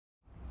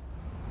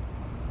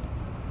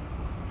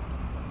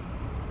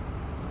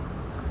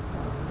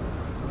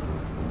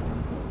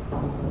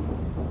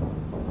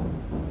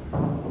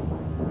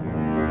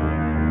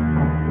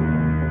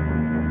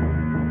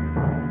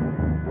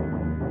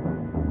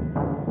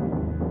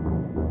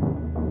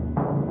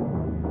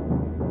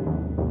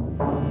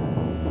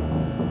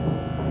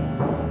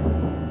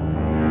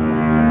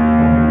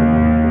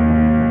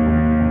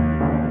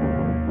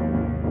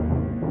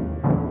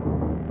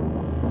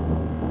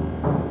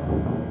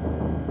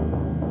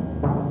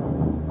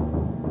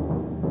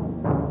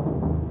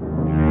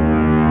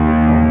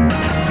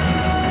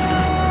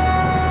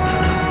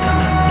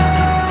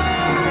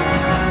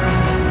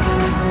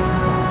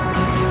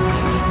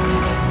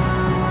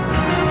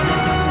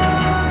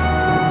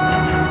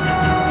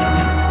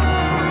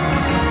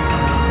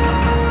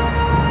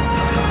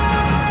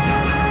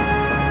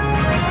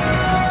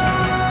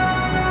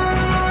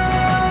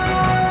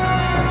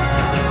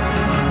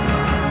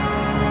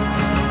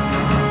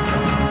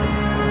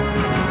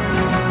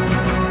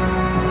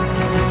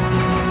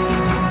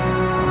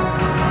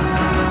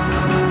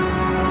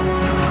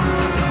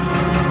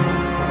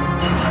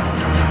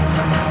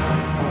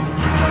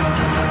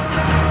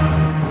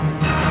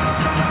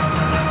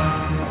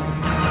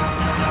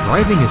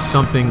Driving is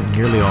something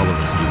nearly all of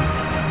us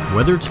do.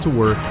 Whether it's to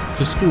work,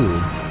 to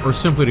school, or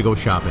simply to go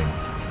shopping,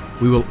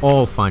 we will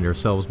all find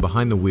ourselves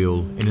behind the wheel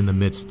and in the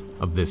midst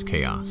of this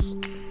chaos.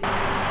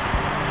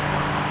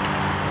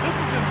 This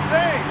is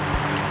insane!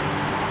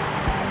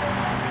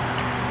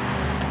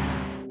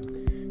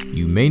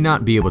 You may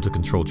not be able to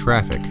control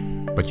traffic,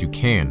 but you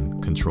can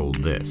control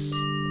this.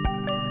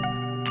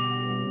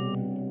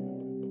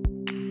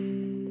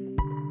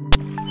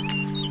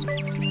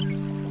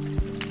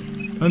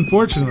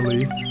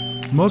 Unfortunately,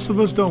 most of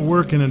us don't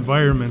work in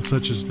environments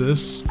such as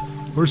this,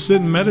 or sit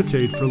and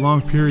meditate for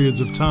long periods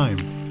of time.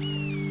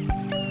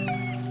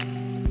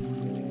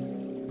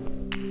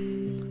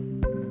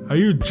 Are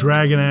you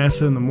dragging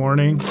ass in the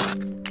morning?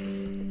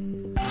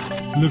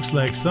 Looks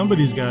like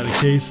somebody's got a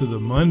case of the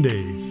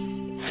Mondays.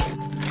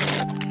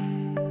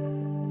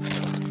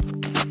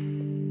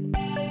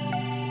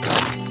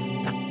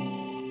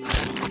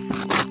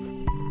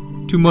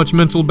 Too much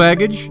mental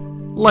baggage?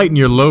 Lighten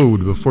your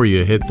load before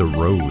you hit the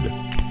road.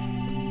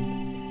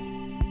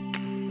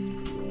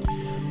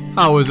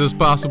 How is this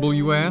possible,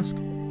 you ask?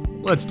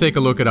 Let's take a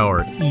look at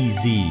our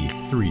easy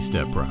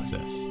 3-step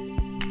process.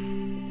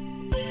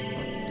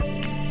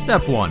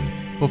 Step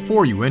 1.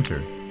 Before you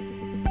enter,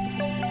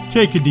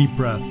 Take a deep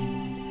breath.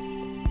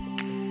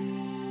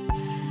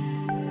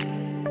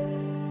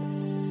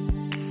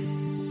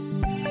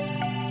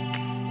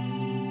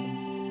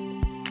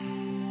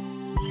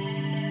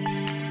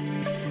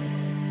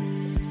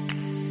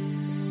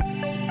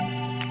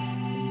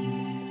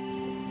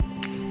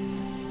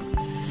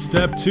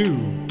 Step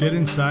 2. Get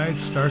inside,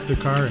 start the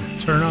car, and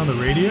turn on the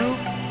radio.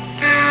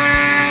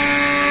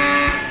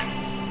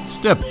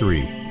 Step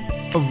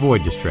 3.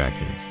 Avoid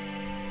distractions.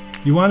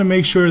 You want to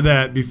make sure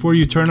that before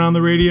you turn on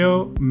the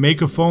radio,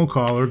 make a phone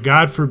call, or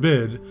God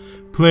forbid,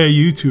 play a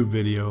YouTube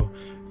video.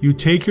 You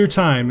take your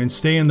time and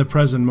stay in the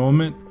present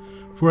moment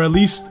for at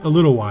least a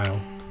little while.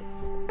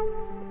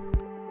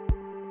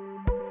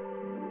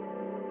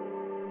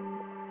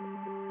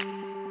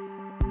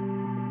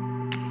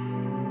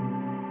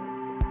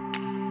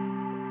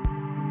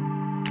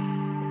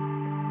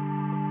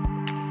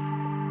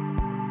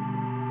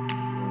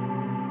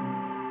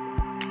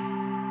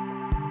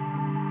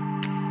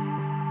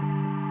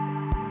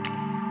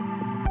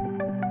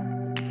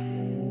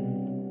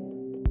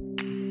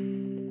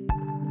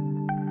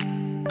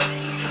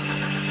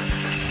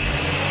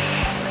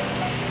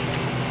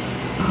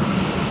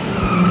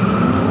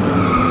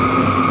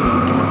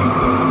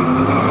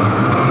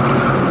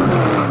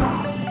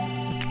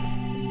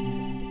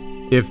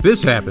 If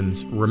this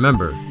happens,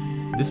 remember,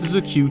 this is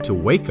a cue to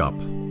wake up.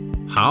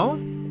 How?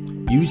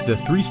 Use the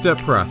 3-step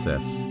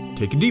process.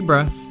 Take a deep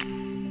breath,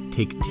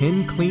 take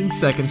 10 clean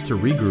seconds to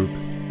regroup,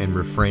 and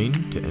refrain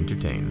to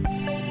entertain.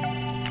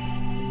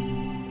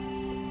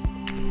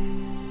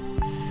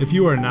 If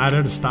you are not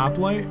at a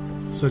stoplight,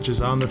 such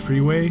as on the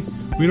freeway,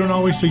 we don't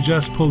always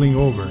suggest pulling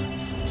over.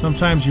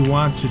 Sometimes you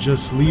want to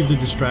just leave the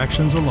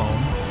distractions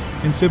alone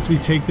and simply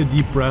take the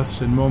deep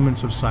breaths in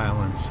moments of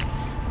silence.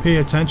 Pay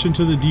attention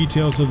to the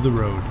details of the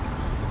road.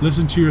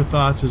 Listen to your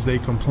thoughts as they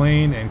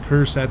complain and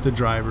curse at the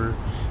driver.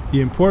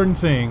 The important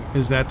thing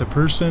is that the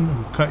person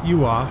who cut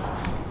you off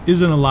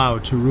isn't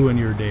allowed to ruin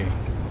your day.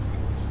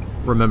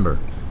 Remember,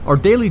 our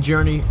daily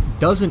journey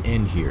doesn't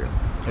end here.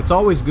 It's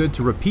always good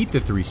to repeat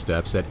the 3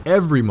 steps at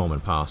every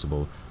moment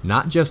possible,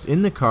 not just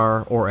in the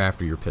car or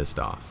after you're pissed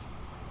off.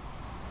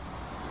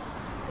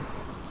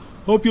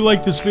 Hope you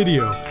liked this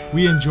video.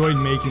 We enjoyed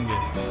making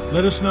it.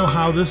 Let us know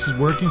how this is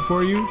working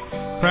for you.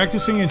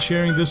 Practicing and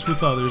sharing this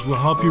with others will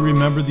help you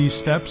remember these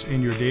steps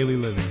in your daily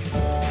living.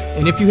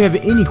 And if you have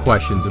any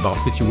questions about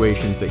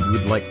situations that you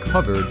would like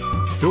covered,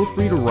 feel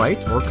free to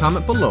write or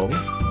comment below,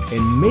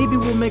 and maybe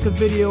we'll make a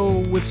video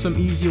with some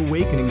easy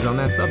awakenings on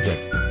that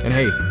subject. And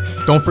hey,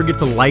 don't forget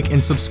to like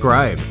and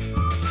subscribe.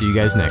 See you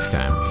guys next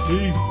time.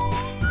 Peace.